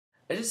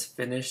I just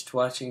finished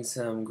watching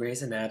some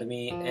Grey's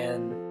Anatomy,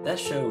 and that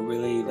show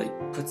really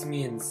puts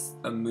me in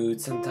a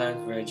mood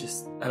sometimes where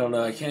I don't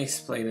know, I can't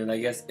explain it. I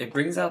guess it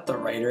brings out the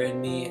writer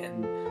in me,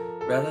 and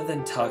rather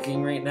than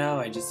talking right now,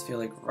 I just feel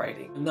like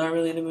writing. I'm not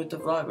really in the mood to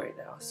vlog right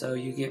now, so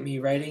you get me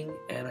writing,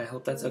 and I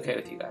hope that's okay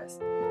with you guys.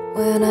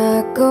 When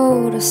I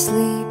go to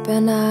sleep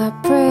and I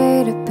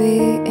pray to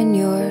be in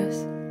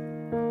yours,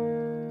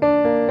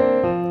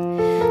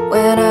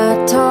 when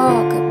I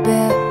talk a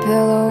bit,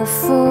 pillow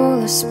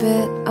full of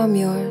spit, I'm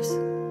yours.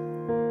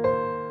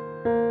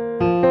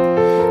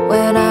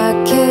 When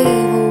I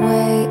cave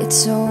away, it's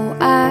so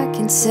I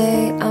can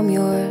say I'm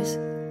yours.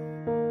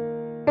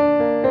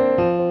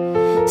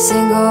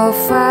 Single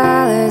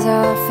file is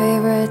our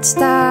favorite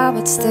style,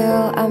 but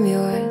still I'm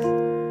yours.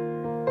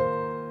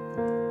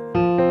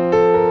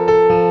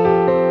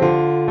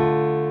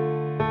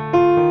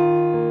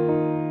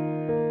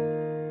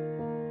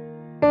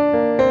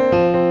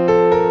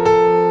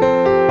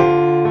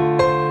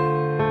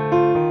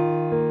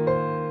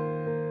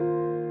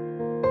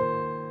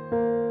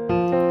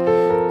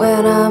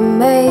 When I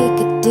make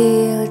a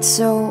deal, it's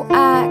so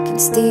I can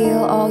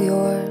steal all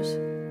yours.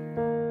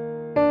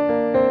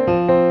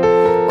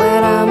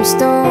 When I'm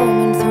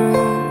storming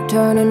through,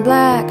 turning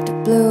black to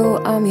blue,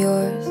 I'm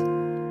yours.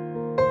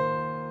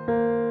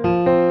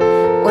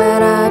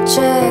 When I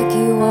check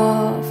you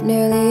off,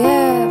 nearly